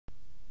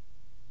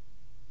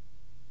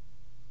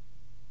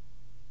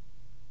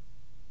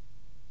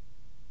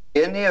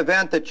In the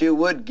event that you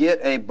would get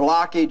a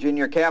blockage in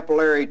your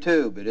capillary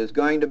tube, it is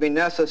going to be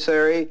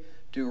necessary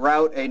to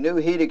route a new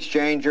heat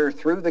exchanger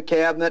through the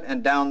cabinet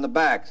and down the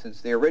back,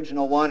 since the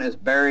original one is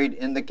buried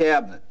in the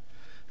cabinet.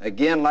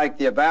 Again, like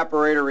the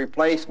evaporator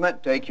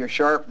replacement, take your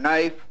sharp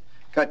knife,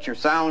 cut your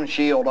sound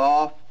shield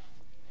off,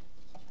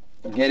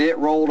 get it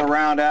rolled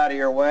around out of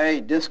your way,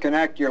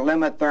 disconnect your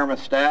limit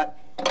thermostat,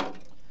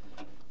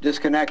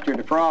 disconnect your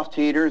defrost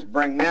heaters,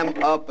 bring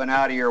them up and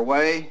out of your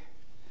way.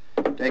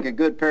 Take a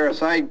good pair of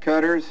side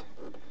cutters,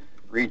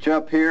 reach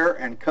up here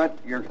and cut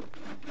your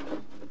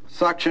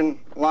suction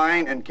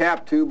line and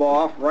cap tube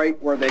off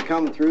right where they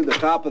come through the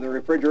top of the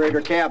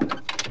refrigerator cabinet.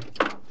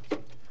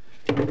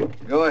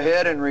 Go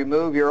ahead and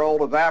remove your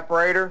old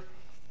evaporator.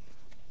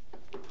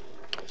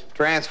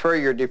 Transfer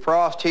your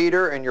defrost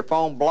heater and your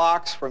foam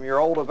blocks from your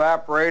old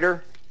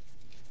evaporator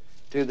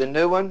to the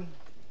new one.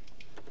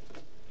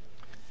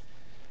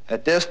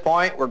 At this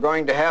point, we're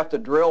going to have to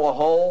drill a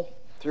hole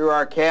through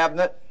our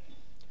cabinet.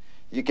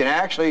 You can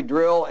actually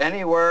drill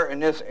anywhere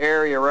in this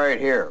area right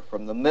here,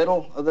 from the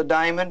middle of the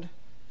diamond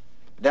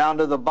down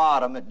to the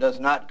bottom. It does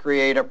not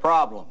create a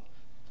problem.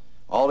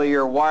 All of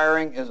your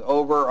wiring is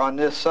over on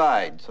this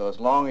side, so as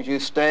long as you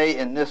stay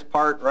in this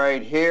part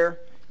right here,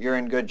 you're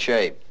in good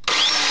shape.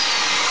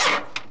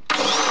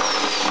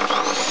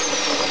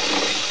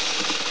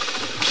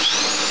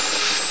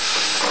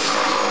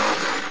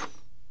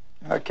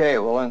 Okay,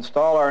 we'll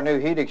install our new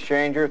heat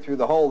exchanger through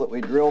the hole that we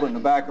drilled in the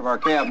back of our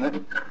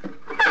cabinet.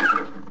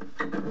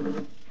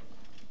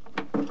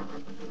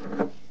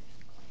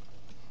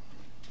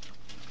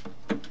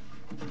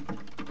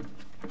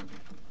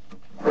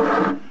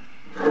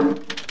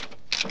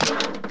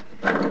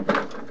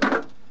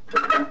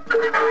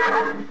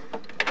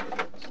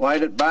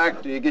 Slide it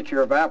back till you get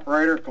your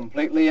evaporator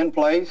completely in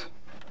place.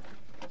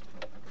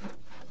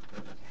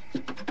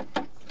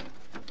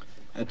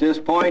 At this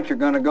point, you're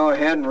going to go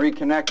ahead and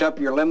reconnect up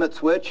your limit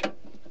switch.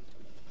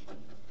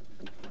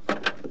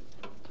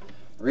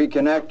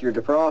 Reconnect your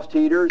defrost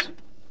heaters.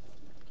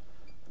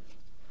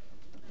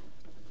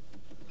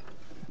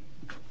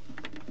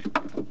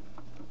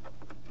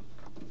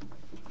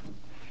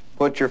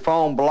 Put your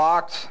foam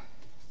blocks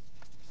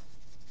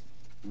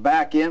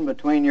back in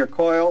between your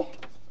coil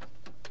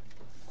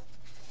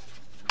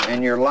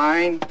and your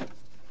line.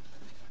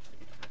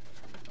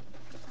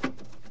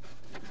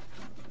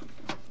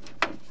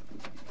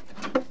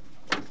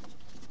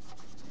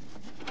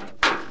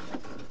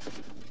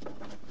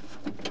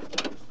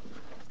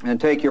 And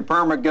take your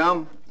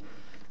permagum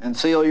and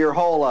seal your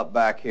hole up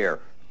back here.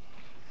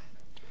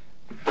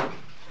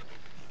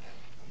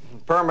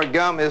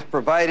 Permagum is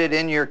provided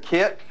in your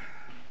kit.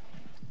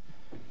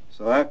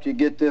 So after you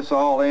get this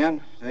all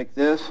in, take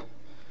this,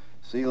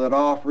 seal it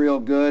off real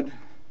good.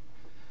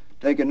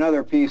 Take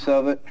another piece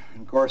of it,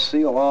 and of course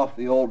seal off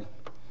the old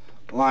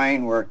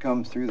line where it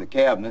comes through the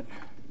cabinet.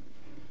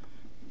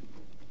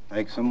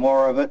 Take some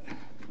more of it.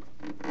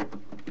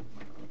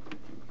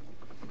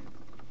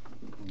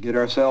 Get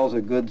ourselves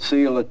a good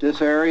seal at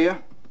this area.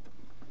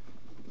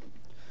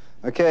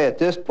 Okay, at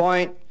this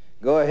point,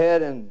 go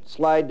ahead and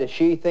slide the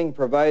sheathing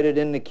provided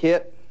in the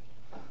kit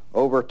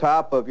over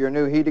top of your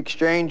new heat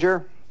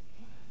exchanger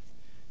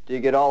till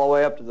you get all the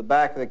way up to the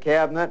back of the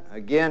cabinet.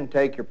 Again,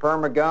 take your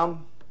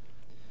permagum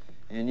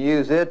and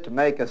use it to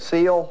make a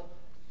seal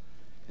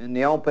in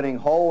the opening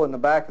hole in the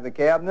back of the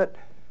cabinet.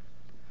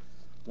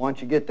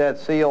 Once you get that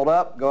sealed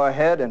up, go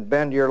ahead and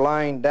bend your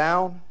line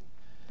down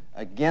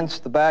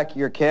against the back of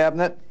your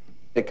cabinet.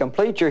 To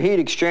complete your heat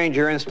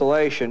exchanger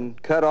installation,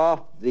 cut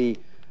off the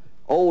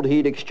old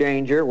heat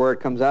exchanger where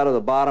it comes out of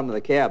the bottom of the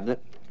cabinet.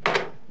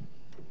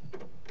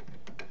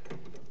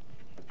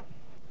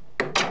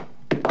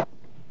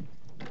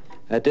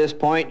 At this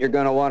point, you're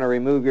going to want to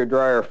remove your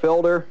dryer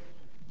filter.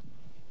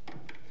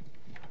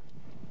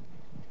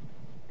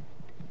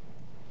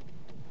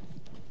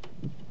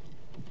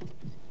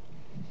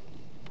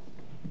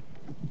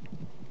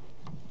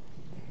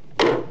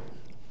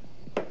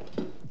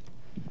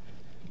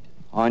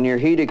 On your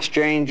heat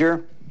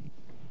exchanger,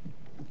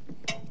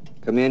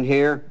 come in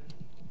here,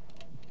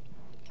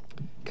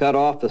 cut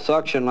off the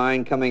suction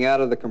line coming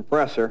out of the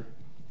compressor.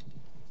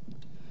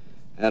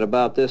 At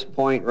about this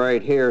point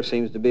right here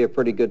seems to be a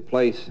pretty good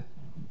place.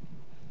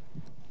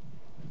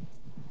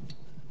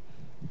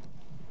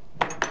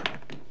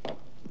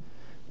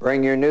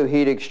 Bring your new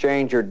heat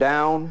exchanger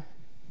down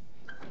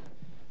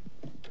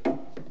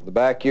the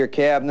back of your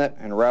cabinet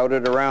and route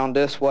it around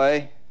this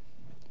way.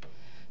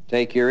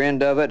 Take your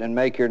end of it and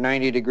make your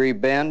 90-degree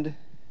bend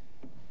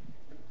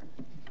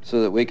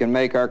so that we can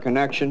make our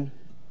connection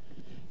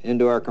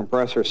into our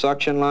compressor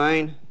suction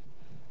line.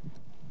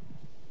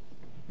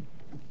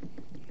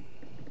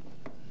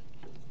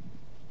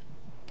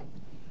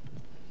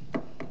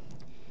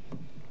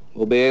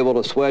 We'll be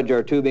able to swedge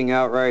our tubing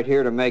out right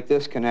here to make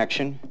this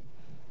connection.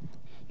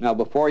 Now,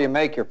 before you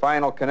make your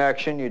final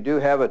connection, you do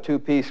have a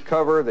two-piece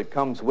cover that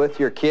comes with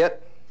your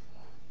kit.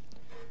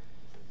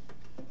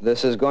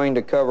 This is going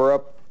to cover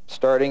up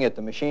starting at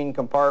the machine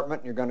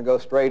compartment. You're going to go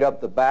straight up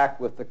the back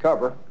with the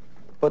cover.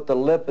 Put the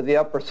lip of the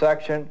upper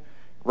section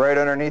right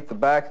underneath the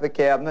back of the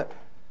cabinet.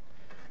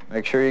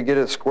 Make sure you get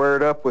it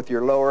squared up with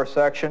your lower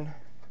section.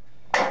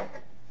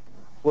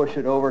 Push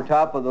it over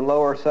top of the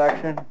lower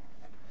section.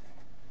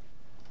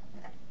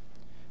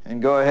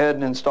 And go ahead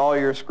and install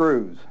your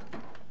screws.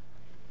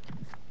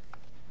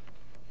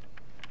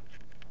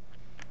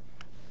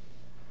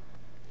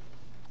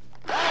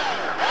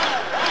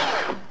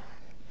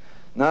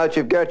 Now that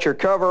you've got your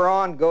cover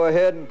on, go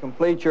ahead and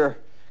complete your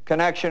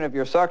connection of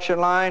your suction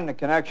line, the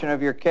connection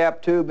of your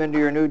cap tube into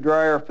your new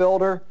dryer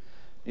filter.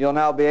 You'll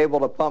now be able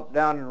to pump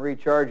down and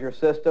recharge your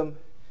system.